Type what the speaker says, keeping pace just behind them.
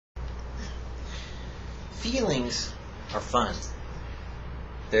Feelings are fun.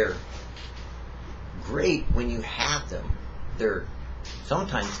 They're great when you have them. They're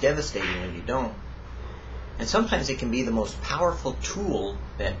sometimes devastating when you don't. And sometimes it can be the most powerful tool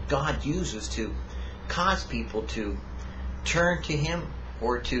that God uses to cause people to turn to Him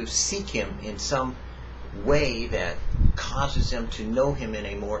or to seek Him in some way that causes them to know Him in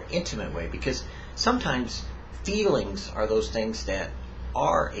a more intimate way. Because sometimes feelings are those things that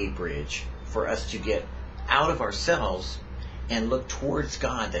are a bridge for us to get out of ourselves and look towards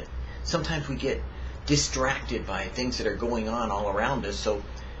God. That sometimes we get distracted by things that are going on all around us. So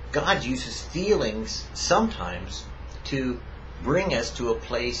God uses feelings sometimes to bring us to a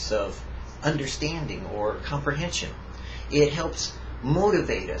place of understanding or comprehension. It helps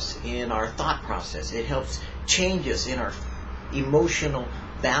motivate us in our thought process. It helps change us in our emotional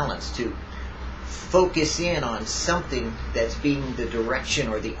balance to focus in on something that's being the direction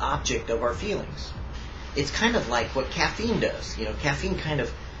or the object of our feelings. It's kind of like what caffeine does. Caffeine kind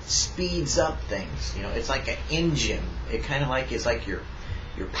of speeds up things. It's like an engine. It kind of like is like your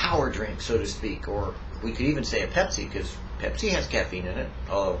power drink, so to speak, or we could even say a Pepsi, because Pepsi has caffeine in it.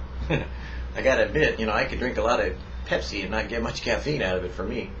 Oh, I gotta admit, I could drink a lot of Pepsi and not get much caffeine out of it for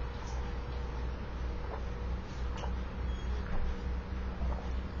me.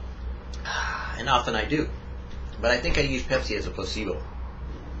 And often I do. But I think I use Pepsi as a placebo.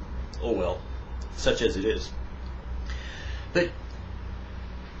 Oh well, such as it is. But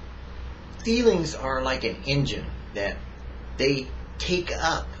feelings are like an engine that they take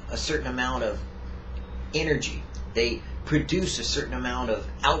up a certain amount of energy. They produce a certain amount of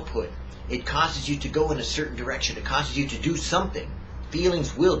output. It causes you to go in a certain direction. It causes you to do something.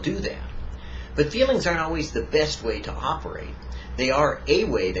 Feelings will do that. But feelings aren't always the best way to operate. They are a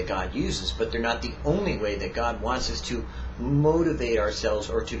way that God uses, but they're not the only way that God wants us to motivate ourselves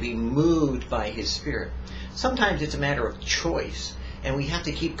or to be moved by His Spirit. Sometimes it's a matter of choice, and we have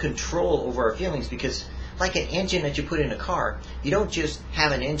to keep control over our feelings, because like an engine that you put in a car, you don't just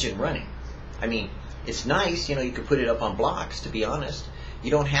have an engine running. I mean, it's nice, you could put it up on blocks, to be honest.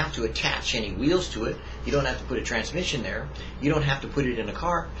 You don't have to attach any wheels to it. You don't have to put a transmission there. You don't have to put it in a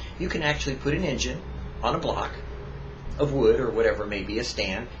car. You can actually put an engine on a block of wood or whatever it may be, a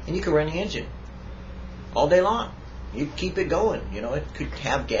stand, and you can run the engine all day long. You keep it going. It could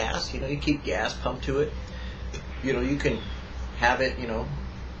have gas. You keep gas pumped to it. You can have it,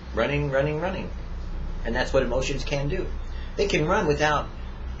 running. And that's what emotions can do. They can run without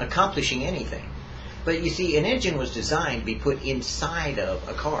accomplishing anything. But you see, an engine was designed to be put inside of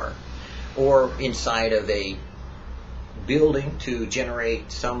a car or inside of a building to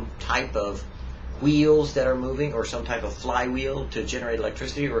generate some type of wheels that are moving, or some type of flywheel to generate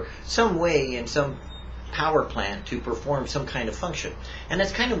electricity, or some way in some power plant to perform some kind of function. And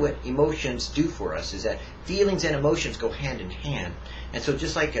that's kind of what emotions do for us, is that feelings and emotions go hand in hand. And so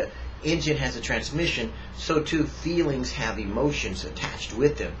just like an engine has a transmission, so too feelings have emotions attached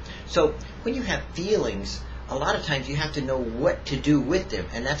with them. So when you have feelings, a lot of times you have to know what to do with them,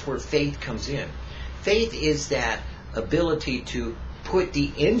 and that's where faith comes in. Faith is that ability to put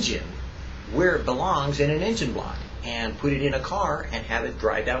the engine where it belongs in an engine block, and put it in a car and have it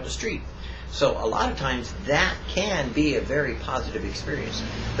drive down the street. So a lot of times that can be a very positive experience.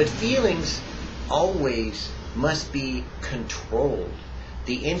 But feelings always must be controlled.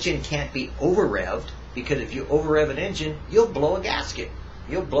 The engine can't be over-revved, because if you over-rev an engine, you'll blow a gasket.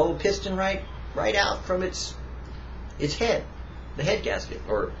 You'll blow a piston right out from its head, the head gasket,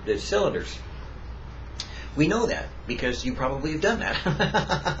 or the cylinders. We know that because you probably have done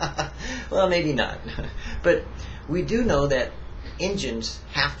that. Well, maybe not. But we do know that engines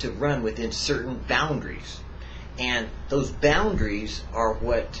have to run within certain boundaries. And those boundaries are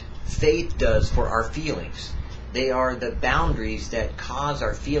what faith does for our feelings. They are the boundaries that cause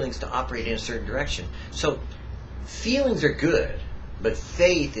our feelings to operate in a certain direction. So feelings are good, but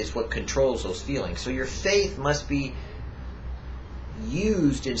faith is what controls those feelings. So your faith must be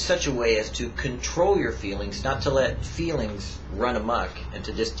used in such a way as to control your feelings, not to let feelings run amok and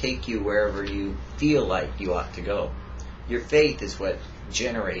to just take you wherever you feel like you ought to go. Your faith is what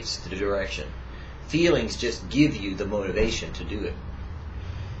generates the direction. Feelings just give you the motivation to do it.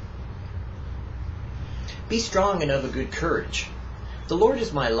 Be strong and of a good courage. The Lord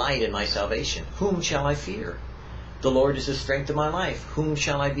is my light and my salvation. Whom shall I fear? The Lord is the strength of my life. Whom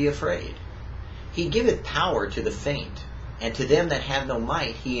shall I be afraid? He giveth power to the faint, and to them that have no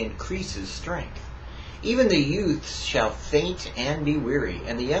might He increases strength. Even the youths shall faint and be weary,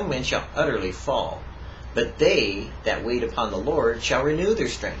 and the young men shall utterly fall. But they that wait upon the Lord shall renew their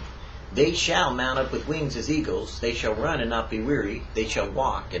strength. They shall mount up with wings as eagles. They shall run and not be weary. They shall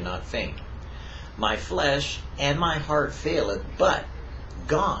walk and not faint. my flesh and my heart faileth, but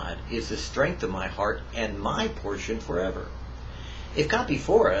God is the strength of my heart and my portion forever. If God be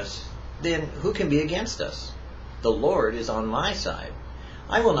for us, then who can be against us? The Lord is on my side.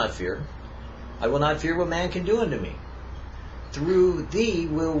 I will not fear. I will not fear what man can do unto me. Through thee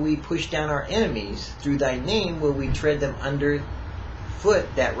will we push down our enemies. Through thy name will we tread them under foot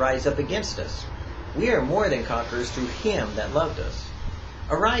that rise up against us. We are more than conquerors through him that loved us.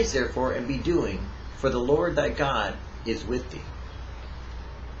 Arise therefore and be doing, for the Lord thy God is with thee.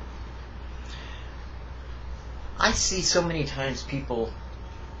 I see so many times people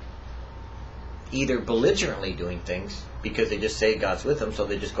either belligerently doing things because they just say God's with them, so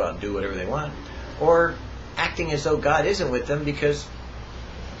they just go out and do whatever they want, or acting as though God isn't with them because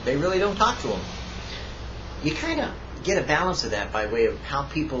they really don't talk to him. You kind of get a balance of that by way of how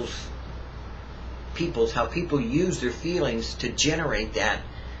people use their feelings to generate that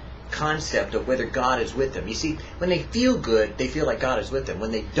concept of whether God is with them. You see, when they feel good, they feel like God is with them.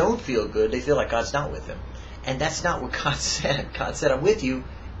 When they don't feel good, they feel like God's not with them. And that's not what God said. God said, I'm with you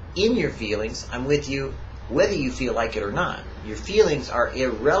in your feelings. I'm with you whether you feel like it or not. Your feelings are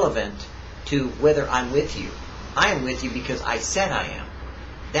irrelevant to whether I'm with you. I am with you because I said I am.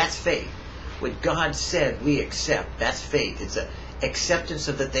 That's faith. What God said, we accept. That's faith. It's an acceptance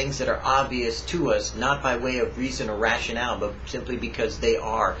of the things that are obvious to us, not by way of reason or rationale, but simply because they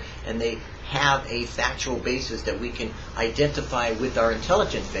are. And they have a factual basis that we can identify with our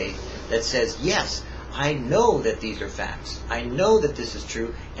intelligent faith that says, yes, I know that these are facts. I know that this is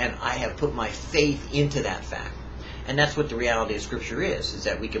true, and I have put my faith into that fact. And that's what the reality of Scripture is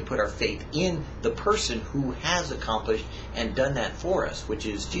that we can put our faith in the person who has accomplished and done that for us, which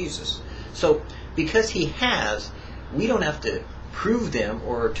is Jesus. So, because he has, we don't have to prove them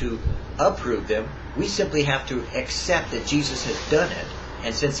or to approve them. We simply have to accept that Jesus has done it.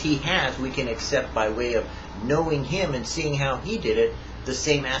 And since he has, we can accept by way of knowing him and seeing how he did it. The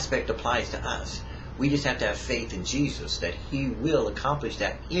same aspect applies to us. We just have to have faith in Jesus that he will accomplish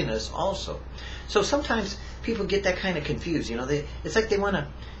that in us also. So sometimes people get that kind of confused. It's like they want to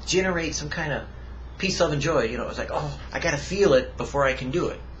generate some kind of peace, love, and joy. It's like, oh, I got to feel it before I can do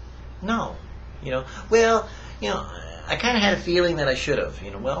it. No. I kind of had a feeling that I should have.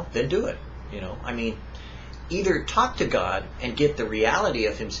 Well, then do it. Either talk to God and get the reality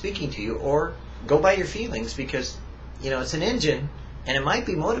of him speaking to you, or go by your feelings, because, it's an engine and it might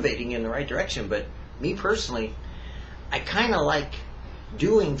be motivating you in the right direction, but me personally, I kind of like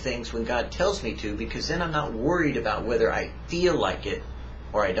doing things when God tells me to, because then I'm not worried about whether I feel like it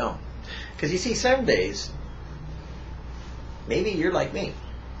or I don't. Because you see, some days, maybe you're like me.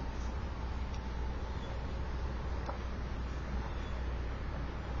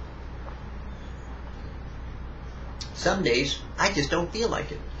 Some days, I just don't feel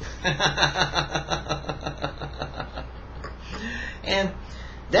like it. And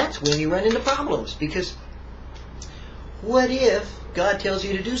that's when you run into problems, because what if God tells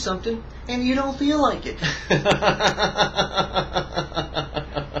you to do something and you don't feel like it?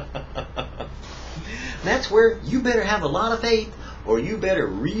 That's where you better have a lot of faith, or you better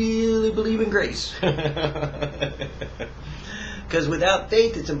really believe in grace. Because without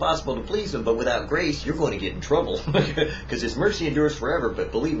faith, it's impossible to please him. But without grace, you're going to get in trouble. Because his mercy endures forever.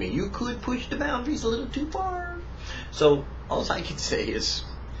 But believe me, you could push the boundaries a little too far. So all I can say is,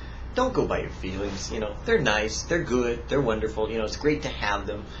 don't go by your feelings. They're nice, they're good, they're wonderful. It's great to have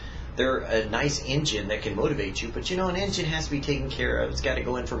them. They're a nice engine that can motivate you. But an engine has to be taken care of. It's got to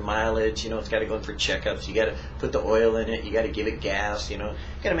go in for mileage. It's got to go in for checkups. You got to put the oil in it. You got to give it gas. You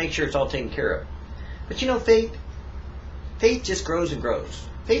got to make sure it's all taken care of. But faith just grows and grows.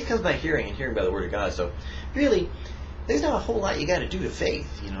 Faith comes by hearing, and hearing by the Word of God. So really, there's not a whole lot you got to do to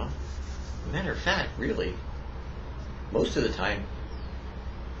faith. Matter of fact, really, most of the time,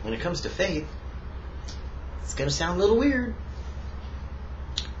 when it comes to faith, it's going to sound a little weird.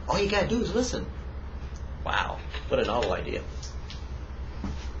 All you got to do is listen. Wow, what a novel idea.